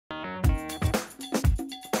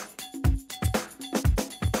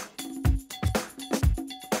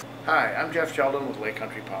Hi, I'm Jeff Sheldon with Lake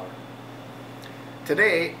Country Power.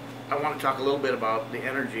 Today, I want to talk a little bit about the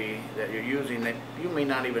energy that you're using that you may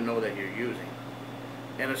not even know that you're using,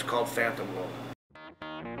 and it's called phantom load.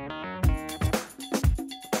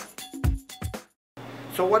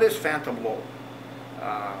 So what is phantom load?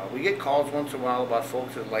 We get calls once in a while about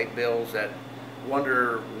folks with light bills that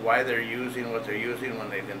wonder why they're using what they're using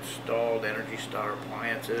when they've installed Energy Star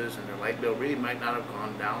appliances and their light bill really might not have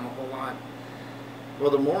gone down a whole lot. Well,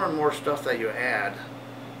 the more and more stuff that you add,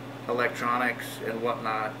 electronics and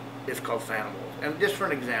whatnot, is called phantom load. And just for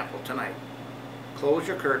an example, tonight, close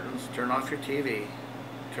your curtains, turn off your TV,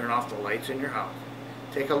 turn off the lights in your house.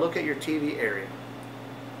 Take a look at your TV area.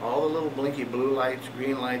 All the little blinky blue lights,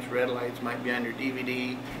 green lights, red lights might be on your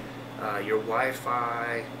DVD, your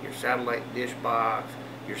Wi-Fi, your satellite dish box,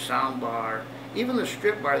 your sound bar, even the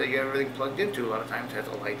strip bar that you have everything plugged into a lot of times has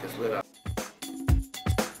a light that's lit up.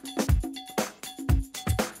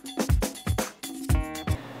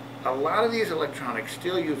 A lot of these electronics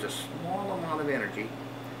still use a small amount of energy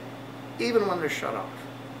even when they're shut off.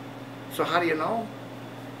 So how do you know?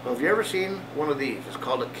 Well, have you ever seen one of these? It's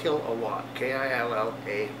called a kilowatt,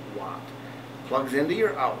 K-I-L-L-A watt. Plugs into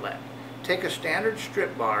your outlet. Take a standard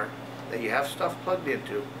strip bar that you have stuff plugged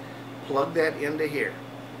into, plug that into here.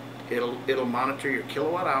 It'll monitor your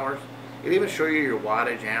kilowatt hours. It'll even show you your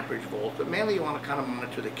wattage, amperage, volts, but mainly you want to kind of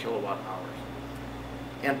monitor the kilowatt hours.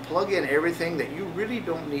 And plug in everything that you really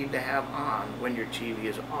don't need to have on when your TV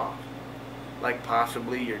is off. Like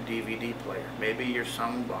possibly your DVD player, maybe your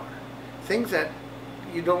sound bar. Things that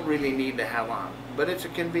you don't really need to have on, but it's a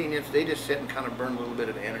convenience. They just sit and kind of burn a little bit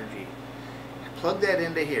of energy. Plug that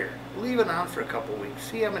into here. Leave it on for a couple weeks.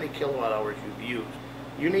 See how many kilowatt hours you've used.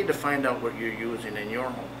 You need to find out what you're using in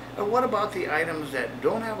your home. And what about the items that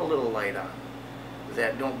don't have a little light on,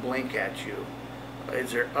 that don't blink at you?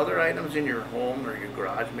 Is there other items in your home or your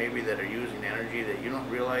garage maybe that are using energy that you don't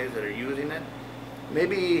realize that are using it?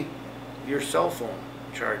 Maybe your cell phone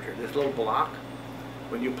charger, this little block,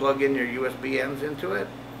 when you plug in your USB ends into it,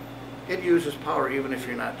 it uses power even if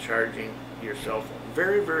you're not charging your cell phone.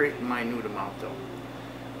 Very, very minute amount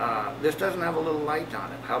though. This doesn't have a little light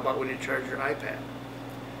on it. How about when you charge your iPad?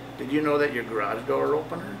 Did you know that your garage door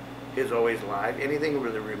opener is always live? Anything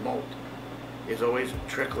with a remote is always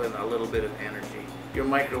trickling a little bit of energy. Your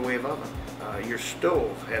microwave oven, your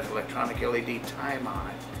stove has electronic LED time on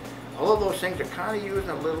it. All of those things are kind of using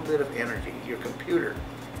a little bit of energy. Your computer,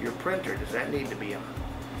 your printer, does that need to be on?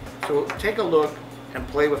 So take a look and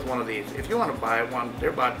play with one of these. If you want to buy one,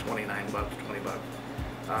 they're about 29 bucks, 20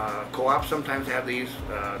 bucks. Co-ops sometimes have these,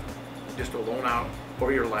 just a loan out,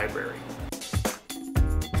 or your library.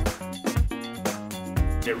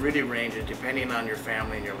 It really ranges depending on your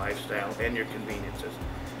family and your lifestyle and your conveniences.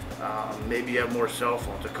 Maybe you have more cell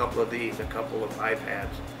phones, a couple of these, a couple of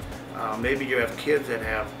iPads. Maybe you have kids that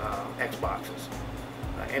have Xboxes.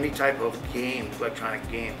 Any type of games, electronic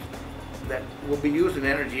games, that will be using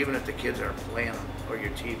energy even if the kids aren't playing them or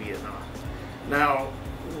your TV is on. Now,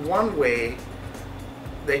 one way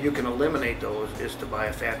that you can eliminate those is to buy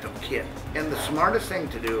a phantom kit. And the smartest thing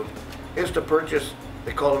to do is to purchase,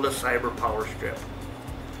 they call it a cyber power strip,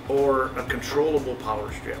 or a controllable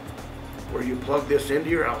power strip, where you plug this into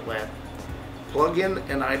your outlet, plug in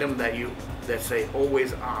an item that say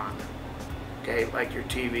always on, okay, like your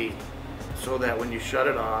TV, so that when you shut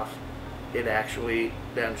it off, it actually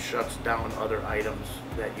then shuts down other items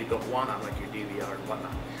that you don't want on, like your DVR and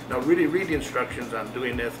whatnot. Now really read the instructions on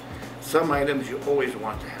doing this. Some items you always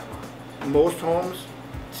want to have on. Most homes,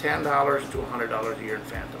 $10 to $100 a year in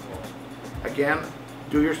phantom load. Again,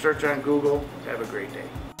 do your search on Google. Have a great day.